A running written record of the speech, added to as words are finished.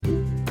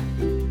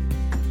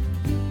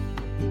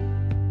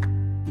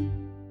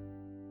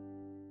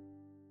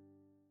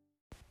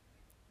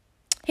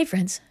Hey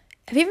friends,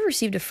 have you ever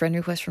received a friend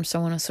request from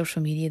someone on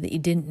social media that you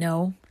didn't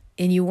know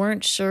and you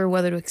weren't sure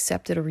whether to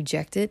accept it or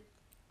reject it?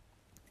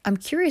 I'm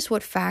curious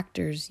what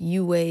factors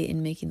you weigh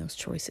in making those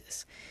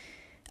choices.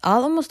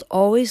 I'll almost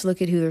always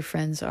look at who their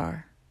friends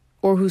are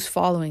or who's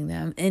following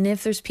them, and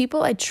if there's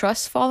people I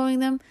trust following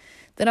them,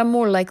 then I'm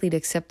more likely to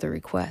accept their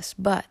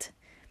request. But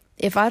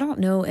if I don't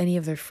know any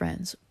of their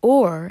friends,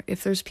 or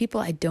if there's people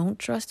I don't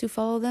trust who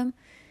follow them,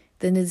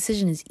 then the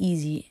decision is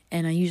easy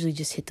and I usually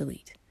just hit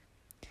delete.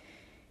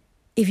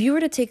 If you were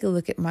to take a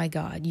look at my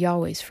God,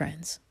 Yahweh's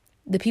friends,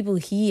 the people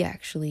he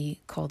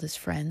actually called his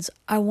friends,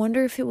 I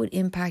wonder if it would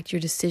impact your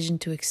decision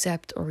to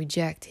accept or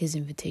reject his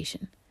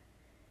invitation.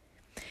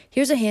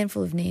 Here's a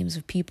handful of names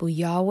of people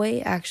Yahweh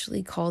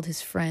actually called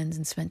his friends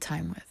and spent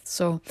time with.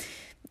 So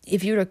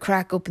if you were to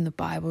crack open the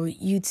Bible,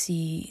 you'd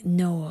see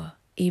Noah,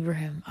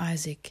 Abraham,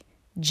 Isaac,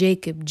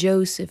 Jacob,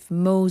 Joseph,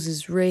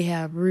 Moses,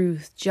 Rahab,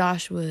 Ruth,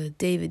 Joshua,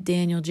 David,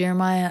 Daniel,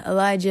 Jeremiah,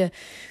 Elijah,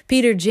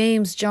 Peter,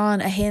 James, John,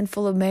 a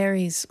handful of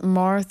Marys,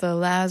 Martha,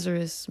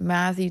 Lazarus,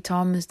 Matthew,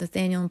 Thomas,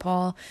 Nathaniel, and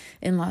Paul,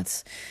 and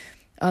lots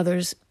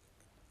others.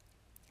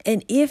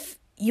 And if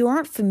you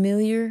aren't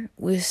familiar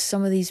with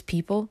some of these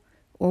people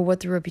or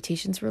what their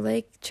reputations were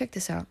like, check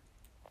this out.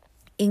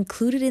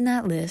 Included in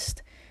that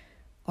list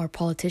are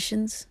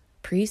politicians,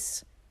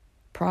 priests,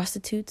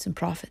 prostitutes, and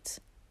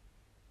prophets.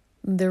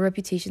 Their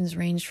reputations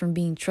ranged from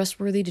being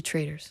trustworthy to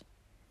traitors.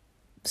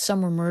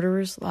 Some were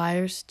murderers,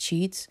 liars,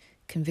 cheats,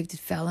 convicted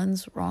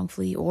felons,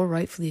 wrongfully or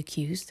rightfully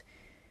accused.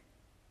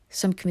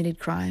 Some committed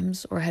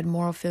crimes or had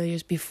moral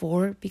failures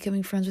before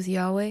becoming friends with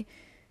Yahweh,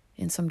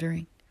 and some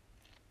during.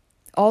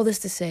 All this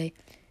to say,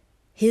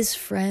 his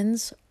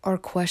friends are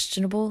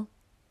questionable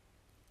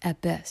at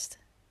best.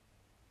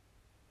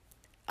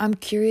 I'm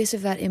curious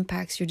if that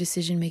impacts your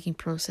decision-making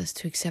process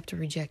to accept or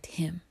reject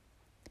him.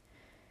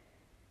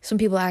 Some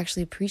people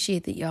actually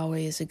appreciate that Yahweh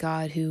is a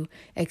God who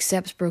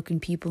accepts broken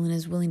people and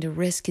is willing to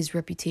risk his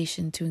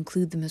reputation to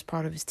include them as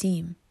part of his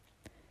team.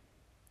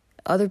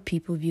 Other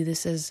people view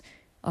this as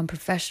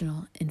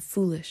unprofessional and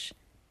foolish.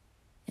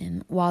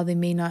 And while they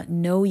may not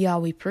know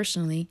Yahweh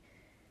personally,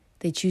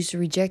 they choose to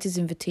reject his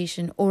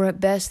invitation, or at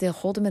best they'll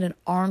hold him at an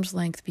arm's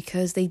length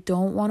because they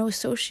don't want to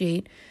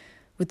associate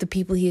with the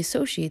people he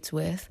associates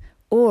with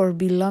or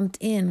be lumped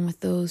in with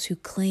those who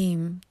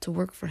claim to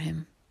work for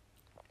him.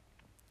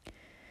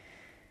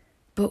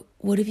 But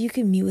what if you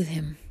could meet with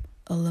him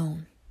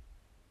alone,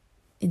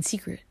 in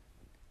secret,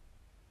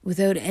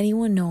 without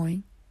anyone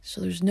knowing, so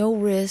there's no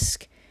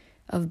risk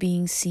of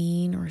being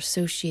seen or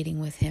associating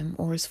with him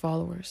or his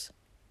followers?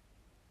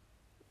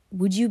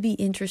 Would you be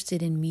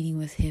interested in meeting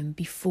with him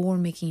before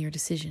making your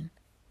decision?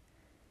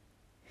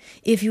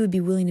 If you would be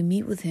willing to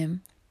meet with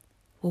him,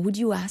 what would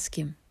you ask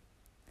him?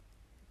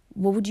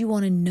 What would you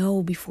want to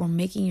know before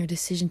making your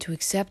decision to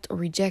accept or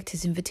reject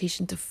his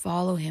invitation to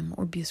follow him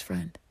or be his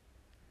friend?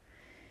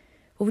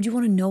 What would you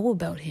want to know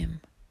about him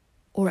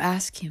or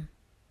ask him?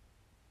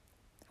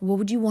 What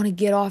would you want to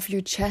get off your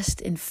chest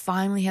and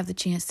finally have the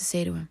chance to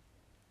say to him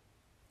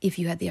if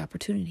you had the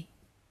opportunity?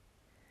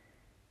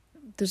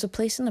 There's a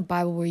place in the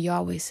Bible where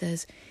Yahweh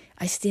says,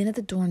 I stand at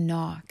the door and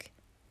knock.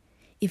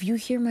 If you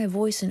hear my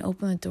voice and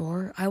open the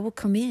door, I will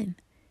come in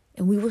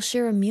and we will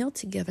share a meal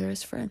together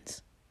as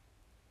friends.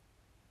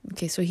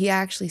 Okay, so he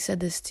actually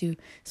said this to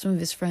some of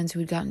his friends who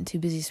had gotten too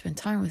busy to spend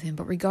time with him.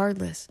 But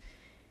regardless,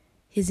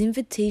 his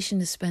invitation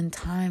to spend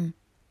time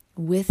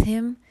with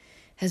him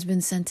has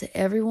been sent to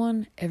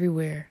everyone,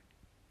 everywhere.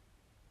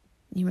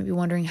 You might be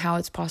wondering how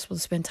it's possible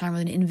to spend time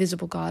with an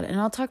invisible God.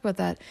 And I'll talk about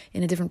that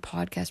in a different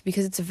podcast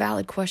because it's a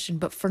valid question.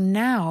 But for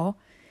now,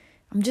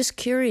 I'm just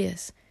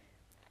curious.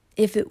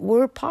 If it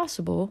were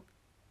possible,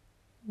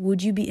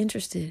 would you be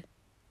interested?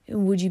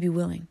 And would you be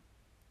willing?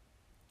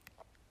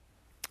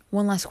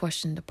 One last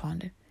question to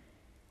ponder.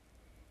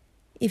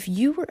 If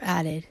you were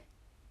added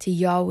to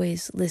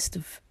Yahweh's list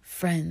of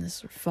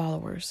friends or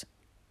followers,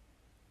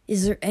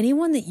 is there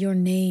anyone that your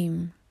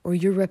name or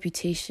your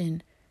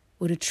reputation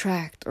would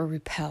attract or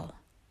repel?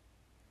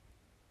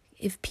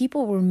 If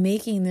people were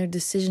making their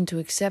decision to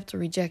accept or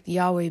reject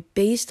Yahweh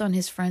based on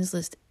his friends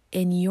list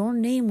and your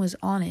name was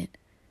on it,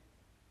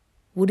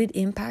 would it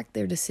impact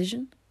their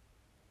decision?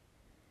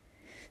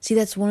 See,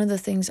 that's one of the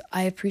things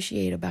I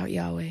appreciate about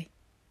Yahweh.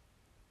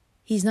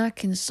 He's not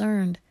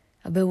concerned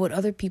about what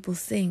other people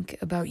think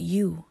about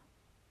you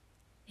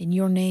and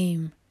your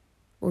name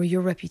or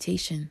your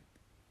reputation.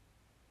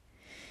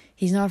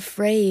 He's not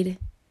afraid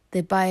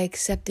that by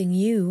accepting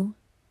you,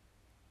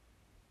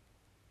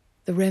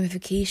 the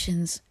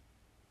ramifications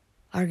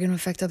are going to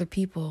affect other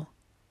people.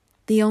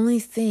 The only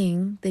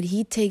thing that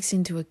he takes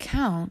into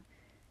account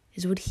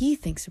is what he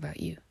thinks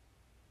about you.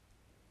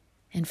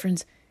 And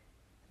friends,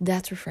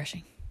 that's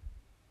refreshing.